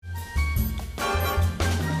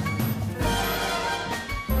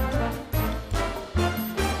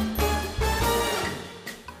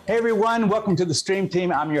Hey everyone, welcome to the Stream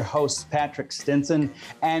Team. I'm your host, Patrick Stinson.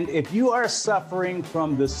 And if you are suffering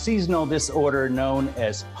from the seasonal disorder known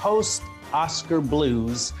as post-Oscar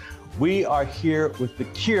blues, we are here with the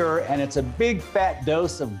cure, and it's a big fat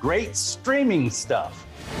dose of great streaming stuff.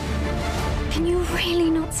 Can you really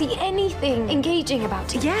not see anything engaging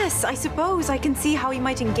about it? Yes, I suppose I can see how you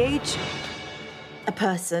might engage a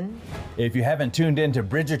person. If you haven't tuned into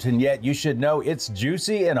Bridgerton yet, you should know it's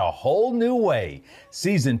juicy in a whole new way.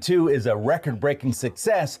 Season 2 is a record-breaking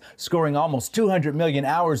success, scoring almost 200 million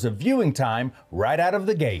hours of viewing time right out of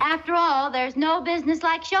the gate. After all, there's no business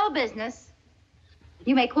like show business.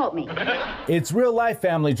 You may quote me. It's real-life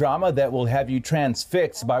family drama that will have you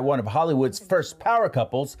transfixed by one of Hollywood's first power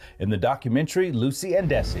couples in the documentary Lucy and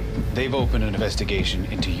Desi. They've opened an investigation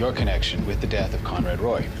into your connection with the death of Conrad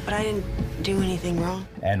Roy. But I didn't do anything wrong.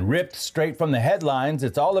 And ripped straight from the headlines,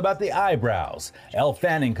 it's all about the eyebrows. Elle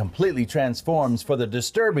Fanning completely transforms for the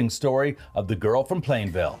disturbing story of the girl from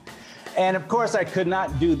Plainville. And of course, I could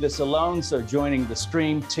not do this alone, so joining the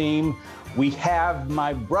Stream Team, we have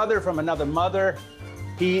my brother from another mother.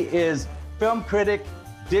 He is film critic,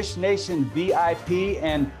 Dish Nation VIP,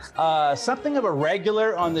 and something of a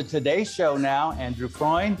regular on the Today Show now, Andrew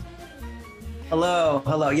Freund.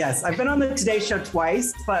 Hello. Yes, I've been on the Today Show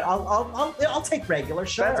twice, but I'll take regular.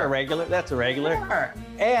 Sure. That's a regular. Sure.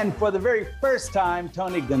 And for the very first time,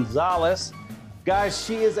 Tony Gonzalez. Guys,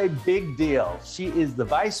 she is a big deal. She is the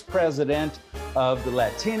vice president of the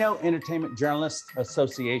Latino Entertainment Journalists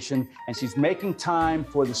Association, and she's making time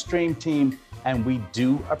for the Stream Team, and we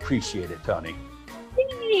do appreciate it, Tony.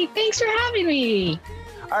 Hey, thanks for having me.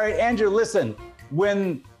 All right, Andrew, listen,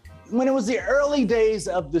 when it was the early days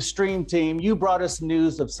of the Stream Team, you brought us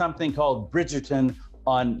news of something called Bridgerton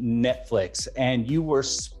on Netflix, and you were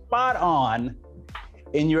spot on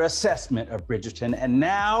in your assessment of Bridgerton, and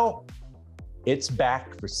now it's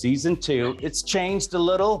back for season 2. It's changed a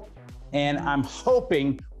little, and I'm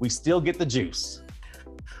hoping we still get the juice.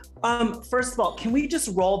 First of all, can we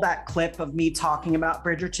just roll that clip of me talking about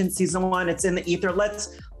Bridgerton season 1? It's in the ether.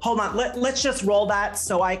 Hold on. Let's just roll that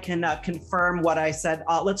so I can confirm what I said.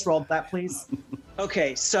 Let's roll that, please.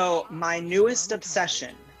 Okay, so my newest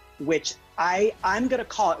obsession, which I'm gonna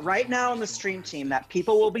call it right now on the Stream Team that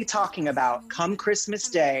people will be talking about come Christmas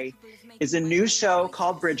Day, is a new show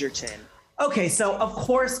called Bridgerton. Okay, so of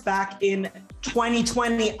course, back in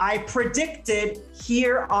 2020, I predicted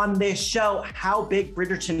here on this show how big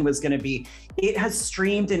Bridgerton was gonna be. It has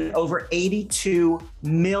streamed in over 82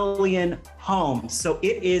 million homes. So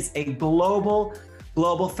it is a global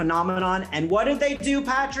phenomenon. And what did they do,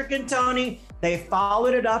 Patrick and Tony? They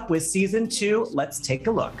followed it up with season 2. Let's take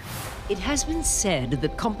a look. It has been said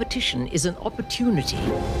that competition is an opportunity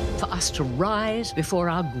for us to rise before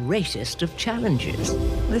our greatest of challenges.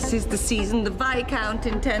 This is the season the Viscount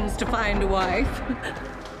intends to find a wife.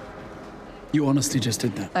 You honestly just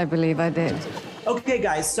did that? I believe I did. Okay,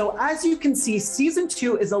 guys, so as you can see, season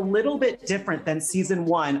 2 is a little bit different than season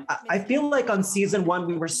 1. I feel like on season 1,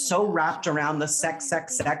 we were so wrapped around the sex,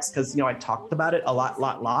 because, I talked about it a lot.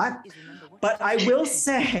 But I will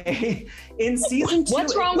say, in season 2...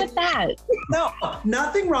 What's wrong with that? No,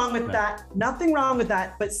 nothing wrong with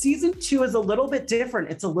that. But season 2 is a little bit different.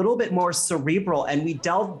 It's a little bit more cerebral, and we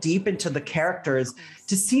delve deep into the characters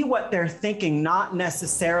to see what they're thinking, not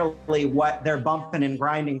necessarily what they're bumping and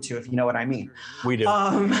grinding to, if you know what I mean. We do.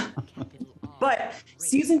 But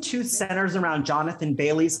season 2 centers around Jonathan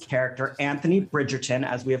Bailey's character, Anthony Bridgerton,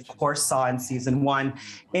 as we of course saw in season 1.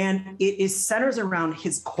 And it centers around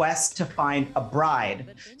his quest to find a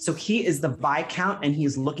bride. So he is the Viscount and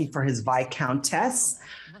he's looking for his Viscountess.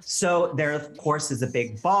 So there, of course, is a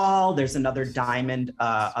big ball. There's another diamond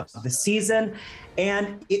of the season.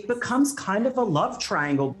 And it becomes kind of a love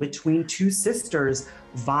triangle between two sisters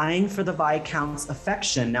vying for the Viscount's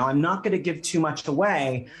affection. Now, I'm not going to give too much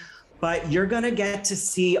away, but you're going to get to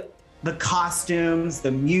see the costumes, the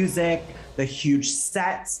music, the huge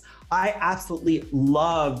sets. I absolutely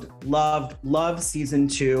loved season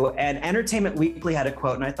 2. And Entertainment Weekly had a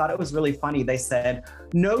quote, and I thought it was really funny. They said,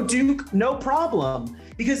 "No Duke, no problem."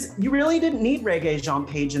 Because you really didn't need Regé-Jean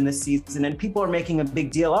Page in this season, and people are making a big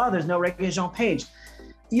deal. Oh, there's no Regé-Jean Page.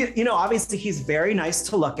 You know, obviously he's very nice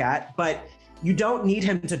to look at, but you don't need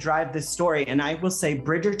him to drive this story. And I will say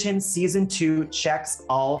Bridgerton season 2 checks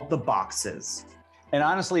all the boxes. And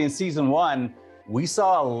honestly, in season 1, we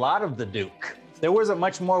saw a lot of the Duke. There wasn't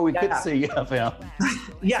much more we could see of him.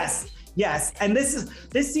 Yes. Yes, and this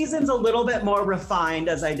season's a little bit more refined,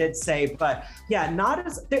 as I did say, but yeah, not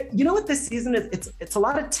as, you know what this season is? It's a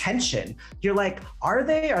lot of tension. You're like, are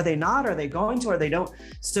they not? Are they going to, or they don't?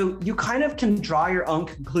 So you kind of can draw your own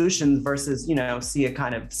conclusions versus, you know, see a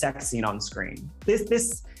kind of sex scene on screen.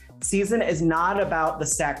 This season is not about the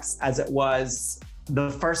sex as it was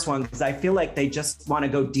the first one, because I feel like they just want to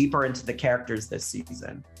go deeper into the characters this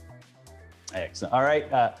season. Excellent. All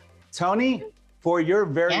right, Tony, for your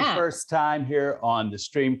very first time here on the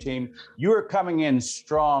Stream Team, you are coming in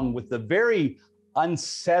strong with the very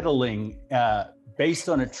unsettling, based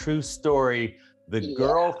on a true story, The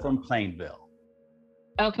Girl from Plainville.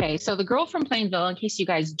 Okay, so The Girl from Plainville, in case you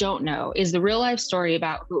guys don't know, is the real life story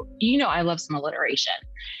about who, you know, I love some alliteration.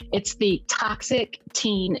 It's the toxic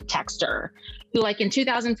teen texter who, like in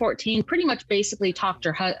 2014, pretty much basically talked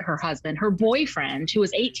her husband, her boyfriend, who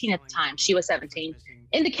was 18 at the time, she was 17,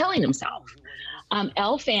 into killing himself.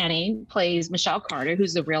 Elle Fanning plays Michelle Carter,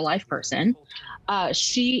 who's a real life person.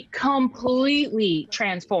 She completely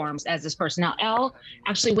transforms as this person. Now, Elle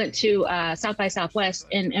actually went to South by Southwest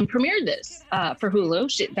and premiered this for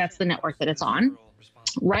Hulu. That's the network that it's on.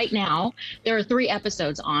 Right now, there are 3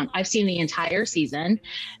 episodes on. I've seen the entire season.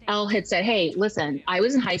 Elle had said, hey, listen, I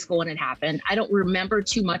was in high school when it happened. I don't remember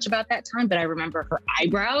too much about that time, but I remember her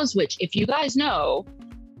eyebrows, which, if you guys know,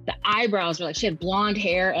 the eyebrows were like, she had blonde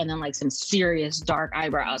hair and then like some serious dark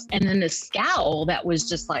eyebrows. And then the scowl that was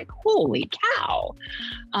just like, holy cow.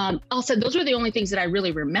 Also, those were the only things that I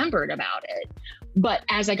really remembered about it. But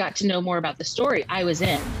as I got to know more about the story, I was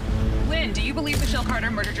in. Lynn, do you believe Michelle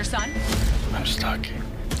Carter murdered your son? I'm stuck.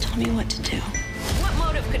 Tell me what to do. What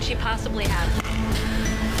motive could she possibly have?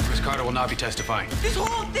 Chris Carter will not be testifying. This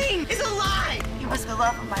whole thing is a lie! He was the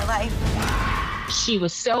love of my life. She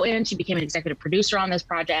was so in, she became an executive producer on this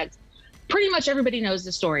project. Pretty much everybody knows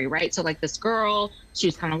the story, right? So like this girl, she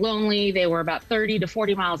was kind of lonely. They were about 30 to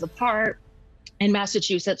 40 miles apart in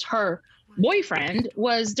Massachusetts. Her boyfriend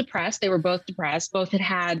was depressed. They were both depressed. Both had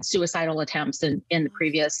had suicidal attempts in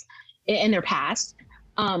their past.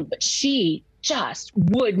 But she just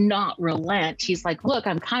would not relent. She's like, look,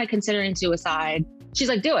 I'm kind of considering suicide. She's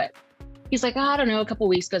like, do it. He's like, I don't know, a couple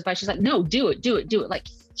weeks goes by. She's like, no, do it. Like,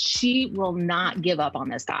 she will not give up on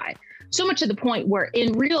this guy. So much to the point where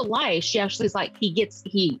in real life, she actually is like,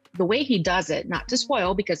 the way he does it, not to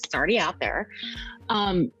spoil because it's already out there.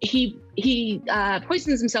 He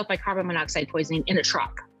poisons himself by carbon monoxide poisoning in a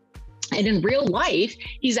truck. And in real life,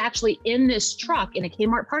 he's actually in this truck in a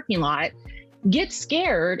Kmart parking lot, gets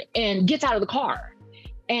scared and gets out of the car.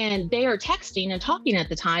 And they are texting and talking at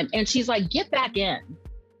the time. And she's like, get back in.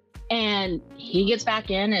 And he gets back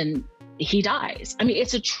in and he dies. I mean,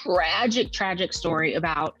 it's a tragic, tragic story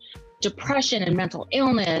about depression and mental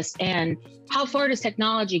illness and how far does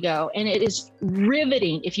technology go? And it is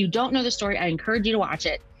riveting. If you don't know the story, I encourage you to watch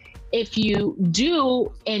it. If you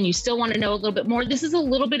do and you still want to know a little bit more, this is a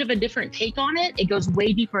little bit of a different take on it. It goes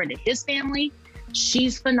way deeper into his family.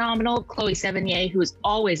 She's phenomenal. Chloe Sevigny, who is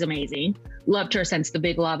always amazing. Loved her since The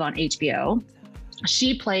Big Love on HBO.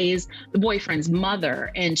 She plays the boyfriend's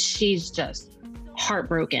mother, and she's just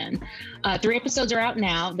heartbroken. 3 episodes are out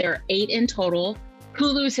now. There are 8 in total.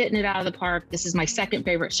 Hulu's hitting it out of the park. This is my second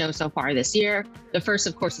favorite show so far this year. The first,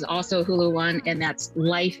 of course, is also a Hulu one, and that's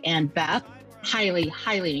Life and Beth. Highly,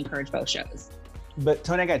 highly encourage both shows. But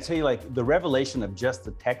Tony, I gotta tell you, like the revelation of just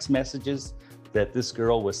the text messages that this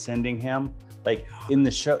girl was sending him, like in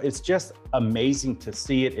the show, it's just amazing to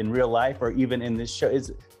see it in real life or even in this show.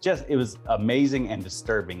 It was amazing and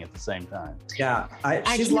disturbing at the same time. Yeah,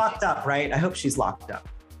 she's locked up, right? I hope she's locked up.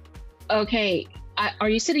 Okay, are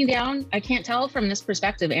you sitting down? I can't tell from this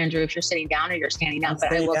perspective, Andrew, if you're sitting down or you're standing up,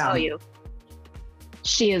 but I will tell you,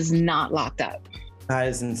 she is not locked up. That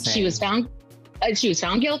is insane. She was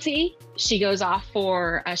found guilty. She goes off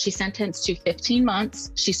for, she's sentenced to 15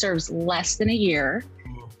 months. She serves less than a year,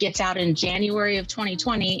 gets out in January of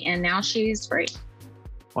 2020, and now she's free.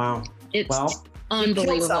 Wow. It's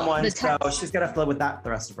unbelievable. Someone, so she's got to live with that the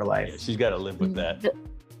rest of her life. Yeah, she's got to live with that.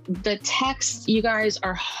 The texts, you guys,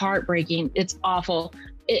 are heartbreaking. It's awful.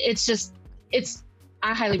 I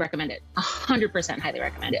highly recommend it. 100% highly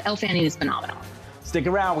recommend it. Elle Fanning is phenomenal. Stick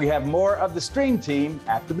around. We have more of the Stream Team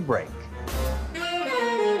after the break.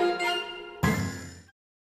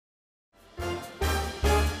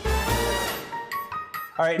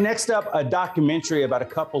 All right, next up, a documentary about a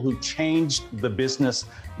couple who changed the business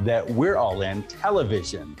that we're all in,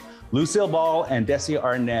 television. Lucille Ball and Desi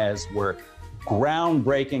Arnaz were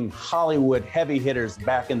groundbreaking Hollywood heavy hitters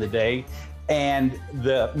back in the day. And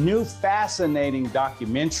the new fascinating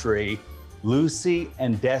documentary, Lucy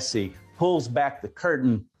and Desi, pulls back the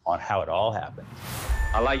curtain on how it all happened.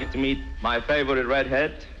 I'd like you to meet my favorite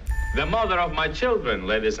redhead, the mother of my children,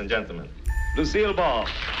 ladies and gentlemen, Lucille Ball.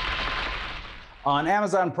 On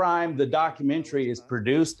Amazon Prime, the documentary is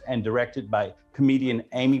produced and directed by comedian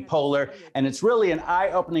Amy Poehler, and it's really an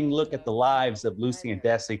eye-opening look at the lives of Lucy and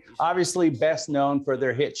Desi, obviously best known for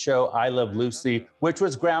their hit show, I Love Lucy, which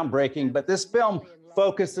was groundbreaking, but this film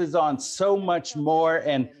focuses on so much more,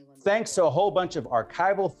 and thanks to a whole bunch of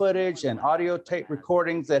archival footage and audio tape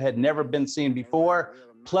recordings that had never been seen before,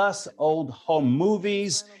 plus old home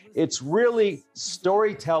movies, it's really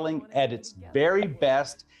storytelling at its very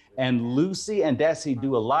best. And Lucy and Desi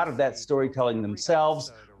do a lot of that storytelling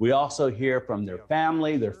themselves. We also hear from their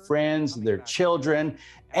family, their friends, their children.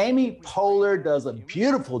 Amy Poehler does a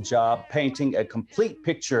beautiful job painting a complete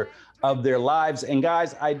picture of their lives. And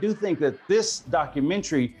guys, I do think that this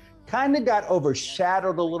documentary kind of got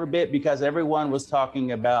overshadowed a little bit because everyone was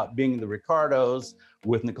talking about Being the Ricardos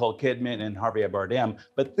with Nicole Kidman and Javier Bardem.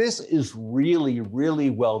 But this is really, really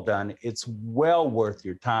well done. It's well worth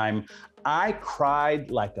your time. I cried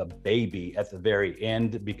like a baby at the very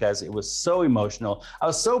end because it was so emotional. I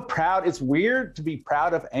was so proud. It's weird to be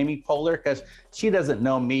proud of Amy Poehler because she doesn't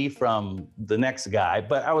know me from the next guy,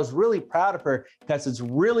 but I was really proud of her because it's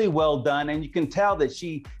really well done. And you can tell that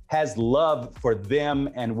she has love for them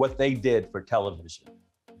and what they did for television.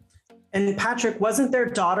 And Patrick, wasn't their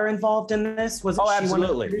daughter involved in this?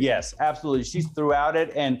 Absolutely. Yes, absolutely. She's throughout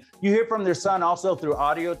it. And you hear from their son also through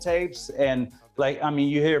audio tapes. And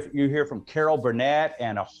you hear from Carol Burnett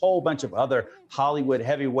and a whole bunch of other Hollywood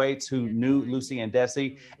heavyweights who knew Lucy and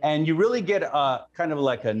Desi. And you really get kind of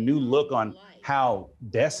like a new look on how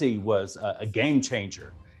Desi was a game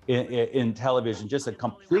changer in television, just a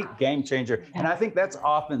complete game changer. And I think that's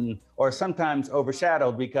often or sometimes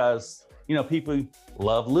overshadowed because people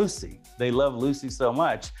love Lucy. They love Lucy so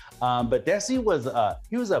much. But Desi was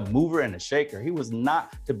a mover and a shaker. He was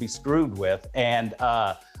not to be screwed with. And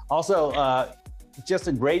also just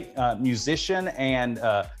a great musician and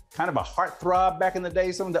kind of a heartthrob back in the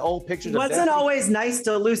day. Some of the old pictures. Wasn't always nice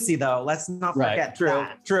to Lucy, though. Let's not forget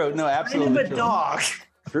that. True. No, absolutely. Kind of a dog.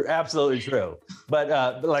 True, absolutely true.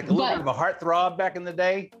 But like a little bit of a heartthrob back in the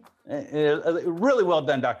day. A really well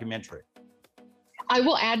done documentary. I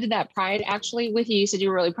will add to that pride, actually, with you. You said you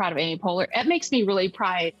were really proud of Amy Poehler. It makes me really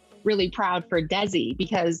proud for Desi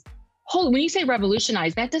because when you say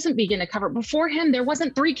revolutionized, that doesn't begin to cover. Before him, there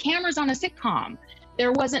wasn't 3 cameras on a sitcom.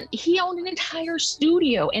 He owned an entire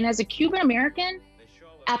studio. And as a Cuban American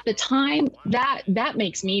at the time, that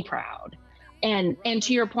makes me proud. And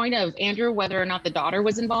to your point of Andrew, whether or not the daughter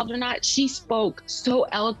was involved or not, she spoke so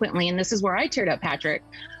eloquently. And this is where I teared up, Patrick,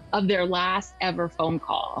 of their last ever phone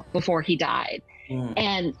call before he died.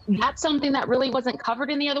 And that's something that really wasn't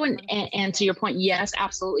covered in the other one. And to your point, yes,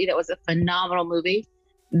 absolutely. That was a phenomenal movie.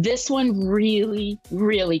 This one really,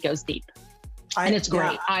 really goes deep. And it's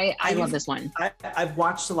great. I love this one. I've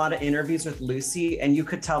watched a lot of interviews with Lucy, and you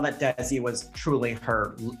could tell that Desi was truly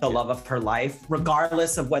the love of her life,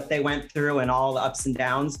 regardless of what they went through and all the ups and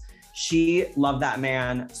downs. She loved that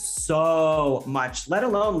man so much, let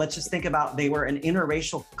alone, let's just think about, they were an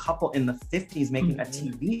interracial couple in the 50s making a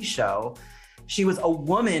TV show. She was a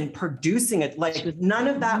woman producing it. Like none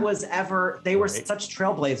of that was ever, they were such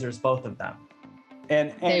trailblazers, both of them.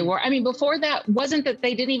 And they were, before that wasn't that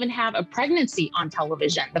they didn't even have a pregnancy on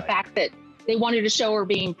television. The fact that they wanted to show her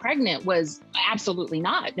being pregnant was absolutely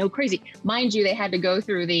not, no crazy. Mind you, they had to go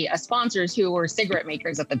through the sponsors who were cigarette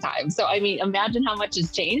makers at the time. So, imagine how much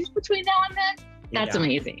has changed between now and then. That's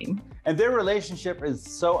amazing. And their relationship is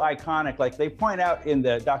so iconic. Like they point out in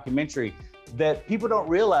the documentary that people don't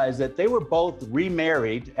realize that they were both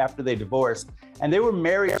remarried after they divorced, and they were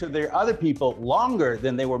married to their other people longer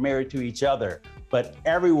than they were married to each other. But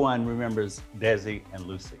everyone remembers Desi and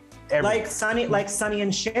Lucy. Like Sonny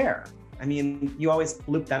and Cher. You always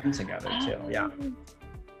loop them together too. Yeah.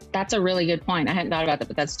 That's a really good point. I hadn't thought about that,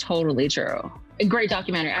 but that's totally true. A great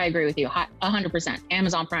documentary. I agree with you. 100%.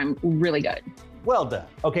 Amazon Prime, really good. Well done.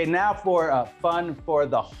 Okay, now for fun for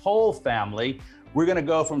the whole family. We're going to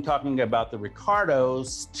go from talking about the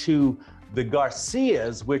Ricardos to the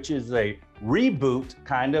Garcias, which is a reboot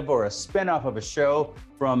kind of, or a spinoff of a show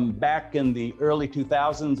from back in the early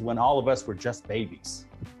 2000s when all of us were just babies.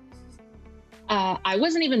 I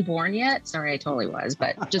wasn't even born yet. Sorry, I totally was,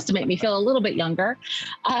 but just to make me feel a little bit younger.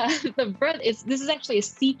 This is actually a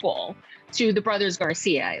sequel to The Brothers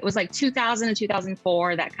Garcia. It was like 2000 and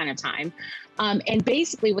 2004, that kind of time. And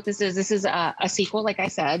basically what this is a sequel, like I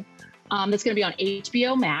said, that's going to be on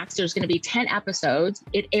HBO Max. There's going to be 10 episodes.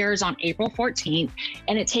 It airs on April 14th,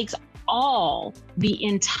 and it takes the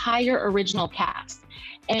entire original cast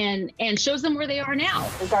and shows them where they are now.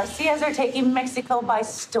 The Garcias are taking Mexico by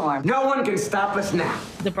storm. No one can stop us now.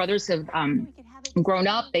 The brothers have grown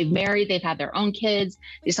up, they've married, they've had their own kids.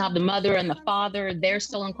 They still have the mother and the father. They're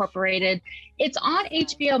still incorporated. It's on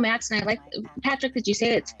HBO Max, and I like, Patrick, that you say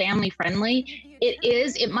that it's family friendly. It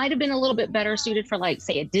is. It might have been a little bit better suited for, like,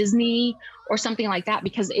 say, a Disney or something like that,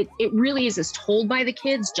 because it really is told by the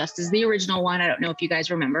kids, just as the original one. I don't know if you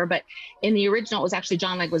guys remember, but in the original, it was actually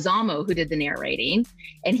John Leguizamo who did the narrating,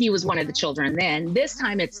 and he was one of the children then. This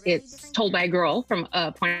time it's told by a girl from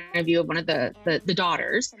a point of view of one of the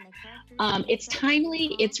daughters. It's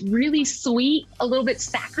timely, it's really sweet, a little bit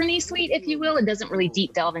saccharine sweet, if you will. It doesn't really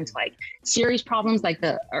deep delve into like serious problems like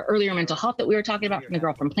the earlier mental health that we were talking about from the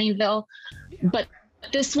girl from Plainville. But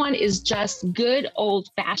this one is just good old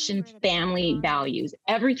fashioned family values.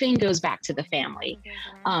 Everything goes back to the family.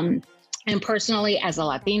 And personally, as a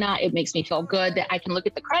Latina, it makes me feel good that I can look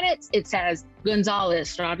at the credits. It says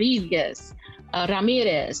Gonzalez, Rodriguez,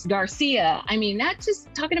 Ramirez, Garcia. I mean, that's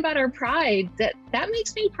just talking about our pride. That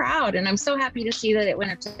makes me proud, and I'm so happy to see that it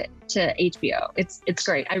went up to HBO. It's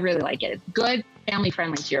great. I really like it. It's good, family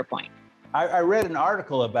friendly. To your point, I read an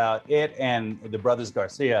article about it and the brothers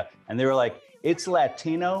Garcia, and they were like, it's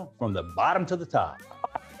Latino from the bottom to the top.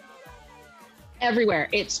 Everywhere.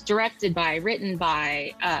 It's directed by, written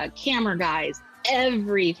by, camera guys,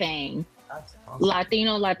 everything. That's awesome.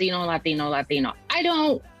 Latino, Latino, Latino, Latino. I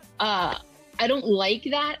don't like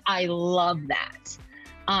that. I love that.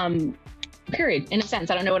 Period. In a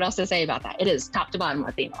sense, I don't know what else to say about that. It is top to bottom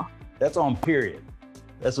Latino. That's on period.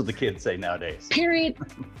 That's what the kids say nowadays. Period.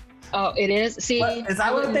 Oh, it is? See? Is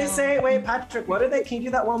that what they say? Wait, Patrick, what did they? Can you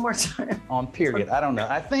do that one more time? On period. I don't know.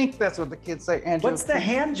 I think that's what the kids say. Andrew, what's the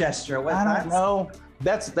hand gesture? I don't know.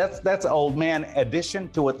 That's old man addition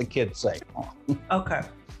to what the kids say. Okay.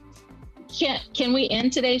 Can we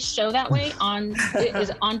end today's show that way? Is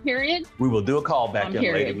it on period? We will do a call back, young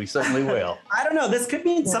period. lady. We certainly will. I don't know. This could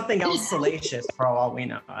mean something else salacious for all we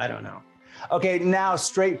know. I don't know. Okay, now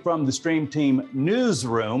straight from the Stream Team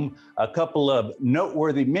newsroom, a couple of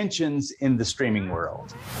noteworthy mentions in the streaming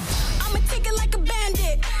world. I'ma take it like a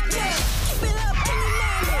bandit. Yeah, keep it up, can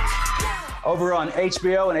you manage? Over on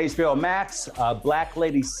HBO and HBO Max, Black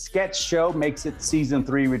Lady Sketch Show makes its season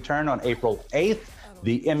 3 return on April 8th.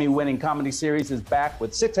 The Emmy-winning comedy series is back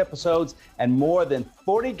with 6 episodes and more than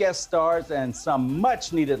 40 guest stars and some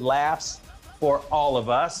much-needed laughs for all of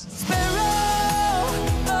us.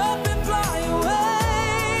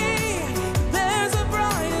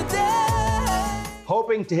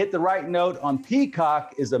 Hoping to hit the right note on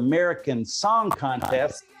Peacock is American Song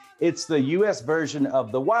Contest. It's the U.S. version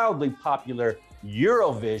of the wildly popular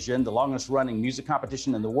Eurovision, the longest running music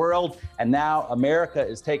competition in the world. And now America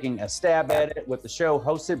is taking a stab at it with the show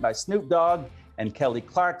hosted by Snoop Dogg and Kelly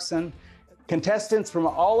Clarkson. Contestants from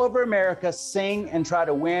all over America sing and try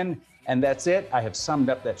to win. And that's it. I have summed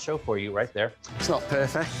up that show for you right there. It's not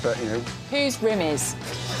perfect, but you know. Whose room is?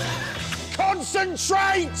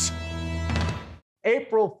 Concentrate!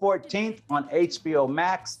 April 14th on HBO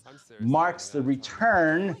Max marks the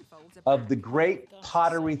return of The Great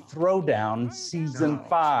Pottery Throwdown Season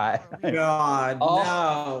 5. God,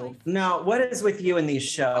 no. What is with you in these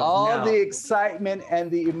shows? All the excitement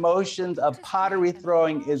and the emotions of pottery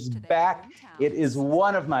throwing is back. It is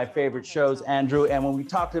one of my favorite shows, Andrew. And when we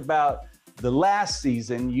talked about the last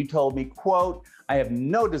season, you told me, quote, I have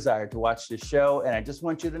no desire to watch this show, and I just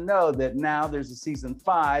want you to know that now there's a season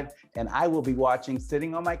 5, and I will be watching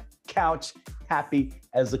sitting on my couch, happy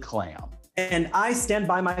as a clam. And I stand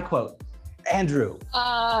by my quote. Andrew.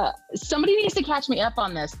 Somebody needs to catch me up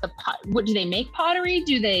on this. What do they make pottery?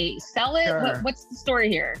 Do they sell it? Sure. What's the story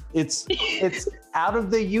here? It's out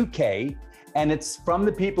of the UK, and it's from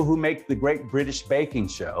the people who make the Great British Baking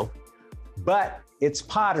Show, but it's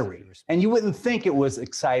pottery. And you wouldn't think it was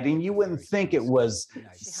exciting. You wouldn't think it was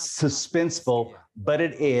suspenseful, but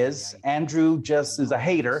it is. Andrew just is a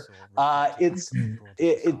hater. It's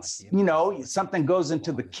you know, something goes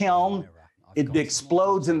into the kiln. It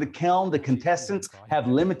explodes in the kiln. The contestants have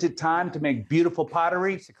limited time to make beautiful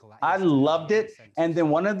pottery. I loved it. And then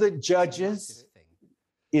one of the judges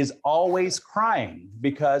is always crying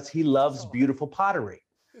because he loves beautiful pottery.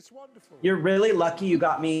 You're really lucky you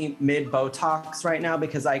got me mid Botox right now,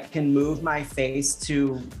 because I can move my face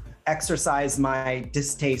to exercise my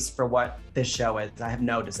distaste for what this show is. I have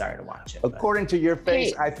no desire to watch it. According to your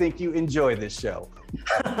face, I think you enjoy this show.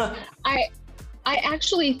 I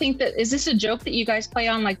actually think that, is this a joke that you guys play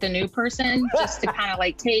on, like The New Person, just to kind of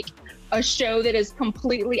like take a show that is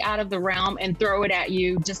completely out of the realm and throw it at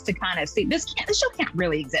you just to kind of see, this show can't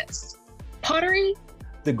really exist. Pottery?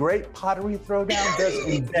 the Great Pottery Throwdown does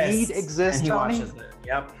indeed exist, and he Tony. watches it.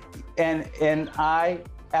 Yep. And I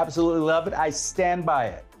absolutely love it. I stand by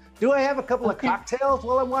it. Do I have a couple of cocktails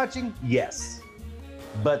while I'm watching? Yes.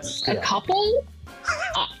 But still. A couple?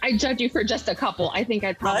 I judge you for just a couple. I think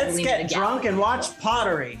I'd probably Let's leave get it again. drunk and watch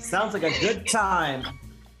pottery. Sounds like a good time.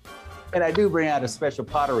 And I do bring out a special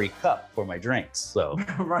pottery cup for my drinks, so.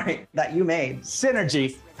 Right, that you made.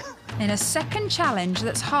 Synergy. In a second challenge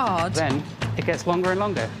that's hard Then it gets longer and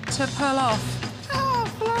longer. to pull off. Oh,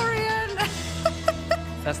 Florian!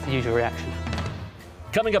 That's the usual reaction.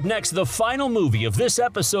 Coming up next, the final movie of this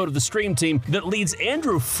episode of the Stream Team that leads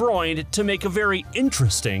Andrew Freund to make a very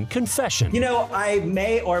interesting confession. You know, I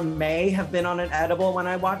may or may have been on an edible when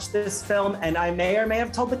I watched this film, and I may or may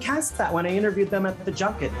have told the cast that when I interviewed them at the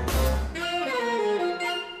junket.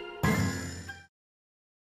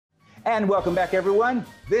 And welcome back, everyone.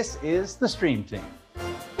 This is the Stream Team.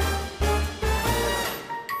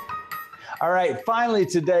 All right, finally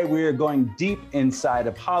today we are going deep inside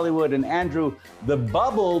of Hollywood. And Andrew, The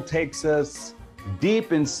Bubble takes us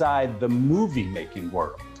deep inside the movie-making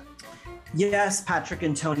world. Yes, Patrick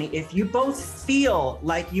and Tony, if you both feel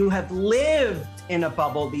like you have lived in a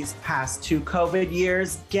bubble these past 2 COVID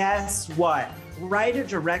years, guess what?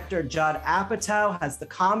 Writer-director Judd Apatow has the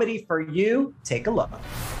comedy for you. Take a look.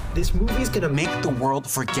 This movie's gonna make the world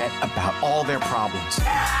forget about all their problems.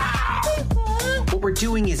 What we're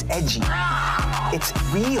doing is edgy. It's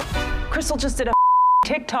real. Crystal just did a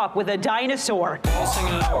TikTok with a dinosaur.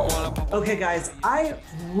 Okay, guys, I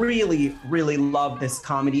really, really love this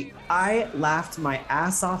comedy. I laughed my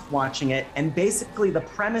ass off watching it, and basically the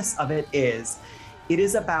premise of it is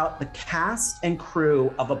about the cast and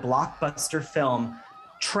crew of a blockbuster film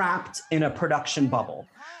trapped in a production bubble.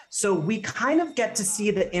 So we kind of get to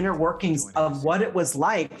see the inner workings of what it was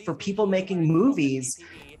like for people making movies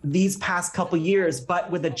these past couple years, but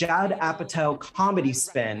with a Judd Apatow comedy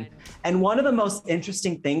spin. And one of the most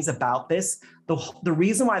interesting things about this, the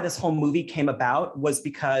reason why this whole movie came about was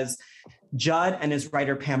because Judd and his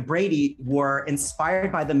writer Pam Brady were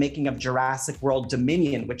inspired by the making of Jurassic World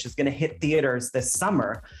Dominion, which is going to hit theaters this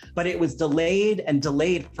summer, but it was delayed and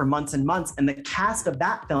delayed for months and months. And the cast of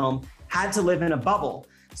that film had to live in a bubble.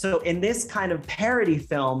 So in this kind of parody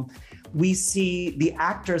film, we see the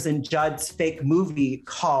actors in Judd's fake movie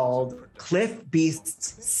called Cliff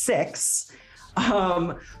Beasts 6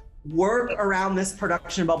 work around this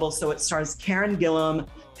production bubble. So it stars Karen Gillan,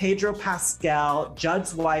 Pedro Pascal,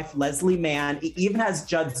 Judd's wife, Leslie Mann. It even has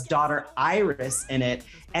Judd's daughter, Iris, in it.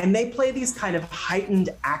 And they play these kind of heightened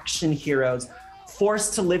action heroes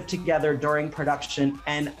forced to live together during production.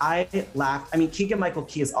 And I laughed. I mean, Keegan-Michael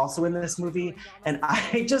Key is also in this movie. And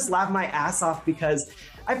I just laughed my ass off because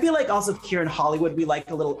I feel like also here in Hollywood, we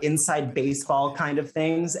like a little inside baseball kind of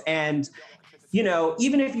things. And, you know,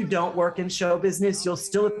 even if you don't work in show business, you'll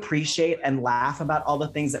still appreciate and laugh about all the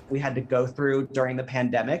things that we had to go through during the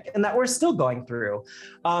pandemic and that we're still going through.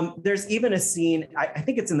 There's even a scene, I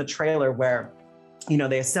think it's in the trailer, where, you know,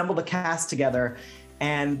 they assemble the cast together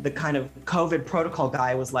and the kind of COVID protocol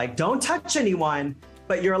guy was like, don't touch anyone,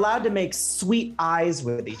 but you're allowed to make sweet eyes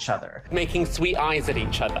with each other. Making sweet eyes at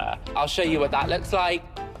each other. I'll show you what that looks like.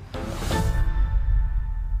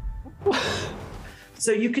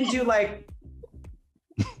 So you can do like,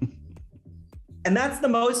 and that's the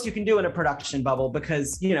most you can do in a production bubble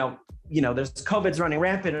because, you know, there's COVID's running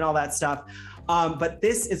rampant and all that stuff. But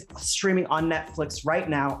this is streaming on Netflix right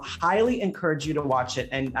now. Highly encourage you to watch it.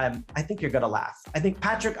 And I think you're going to laugh. I think,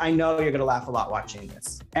 Patrick, I know you're going to laugh a lot watching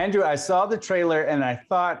this. Andrew, I saw the trailer and I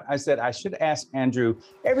said, I should ask Andrew,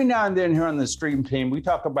 every now and then here on the Stream Team, we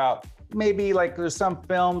talk about maybe like there's some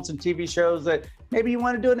films and TV shows that maybe you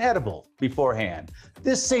want to do an edible beforehand.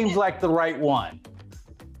 This seems like the right one.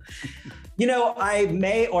 You know, I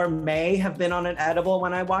may or may have been on an edible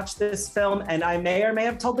when I watched this film, and I may or may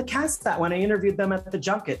have told the cast that when I interviewed them at the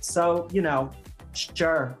junket. So, you know,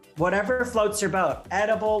 sure, whatever floats your boat.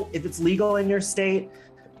 Edible, if it's legal in your state,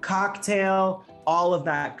 cocktail, all of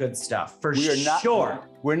that good stuff, for sure.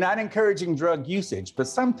 We're not encouraging drug usage, but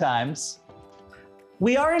sometimes.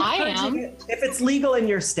 We are encouraging it if it's legal in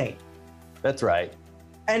your state. That's right.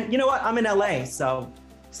 And you know what? I'm in LA, so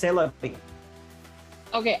stay lovely.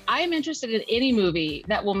 Okay, I am interested in any movie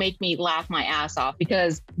that will make me laugh my ass off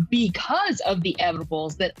because of the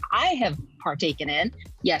edibles that I have partaken in,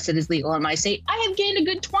 yes, it is legal in my state, I have gained a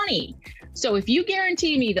good 20. So if you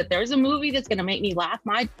guarantee me that there's a movie that's gonna make me laugh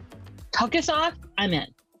my tuckus off, I'm in.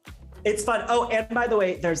 It's fun. Oh, and by the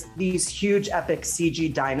way, there's these huge epic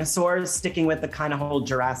CG dinosaurs sticking with the kind of whole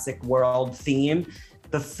Jurassic World theme.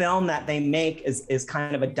 the film that they make is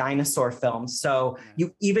kind of a dinosaur film. So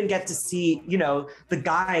you even get to see, you know, the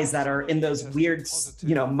guys that are in those weird,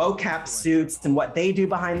 you know, mocap suits and what they do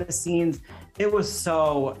behind the scenes. It was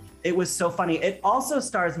so funny. It also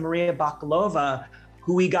stars Maria Bakalova,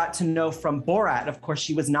 who we got to know from Borat. Of course,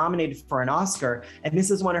 she was nominated for an Oscar, and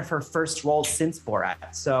this is one of her first roles since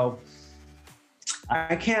Borat. So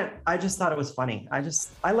I just thought it was funny. I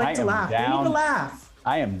like to laugh. I need to laugh.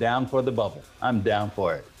 I am down for the bubble. I'm down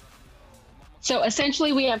for it. So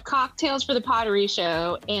essentially we have cocktails for the pottery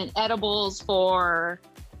show and edibles for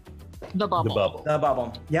the bubble. The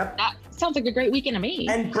bubble. Yep. That sounds like a great weekend to me.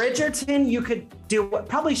 And Bridgerton, you could do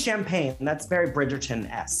probably champagne. That's very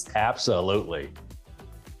Bridgerton-esque. Absolutely.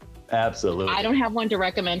 Absolutely. I don't have one to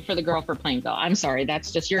recommend for the girl for Plainville. I'm sorry.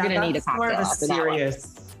 That's just, you're going to need a cocktail. More of a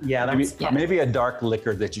serious. Yeah, that's maybe a dark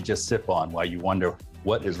liquor that you just sip on while you wonder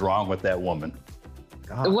what is wrong with that woman.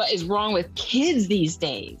 God. What is wrong with kids these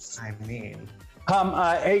days? I mean.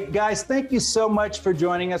 Hey guys, thank you so much for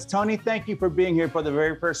joining us. Tony, thank you for being here for the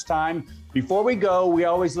very first time. Before we go, we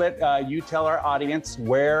always let you tell our audience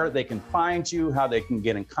where they can find you, how they can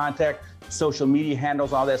get in contact, social media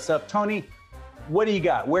handles, all that stuff. Tony, what do you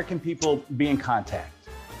got? Where can people be in contact?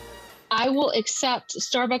 I will accept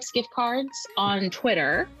Starbucks gift cards on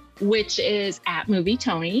Twitter, which is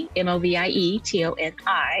 @MovieTony,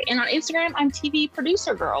 MovieToni. And on Instagram, I'm TV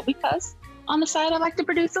Producer Girl, because on the side, I like to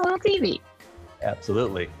produce a little TV.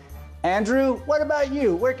 Absolutely. Andrew, what about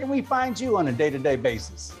you? Where can we find you on a day-to-day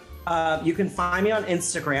basis? You can find me on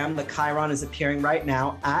Instagram. The Chiron is appearing right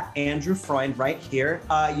now @Andrew Freund right here.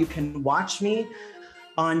 You can watch me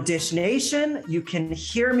on Dish Nation. You can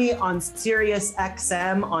hear me on Sirius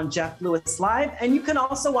XM on Jeff Lewis Live. And you can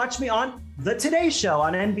also watch me on The Today Show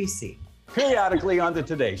on NBC. Periodically on The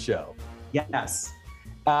Today Show. Yes.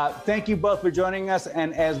 Thank you both for joining us.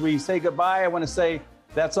 And as we say goodbye, I want to say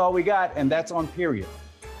that's all we got, and that's on period.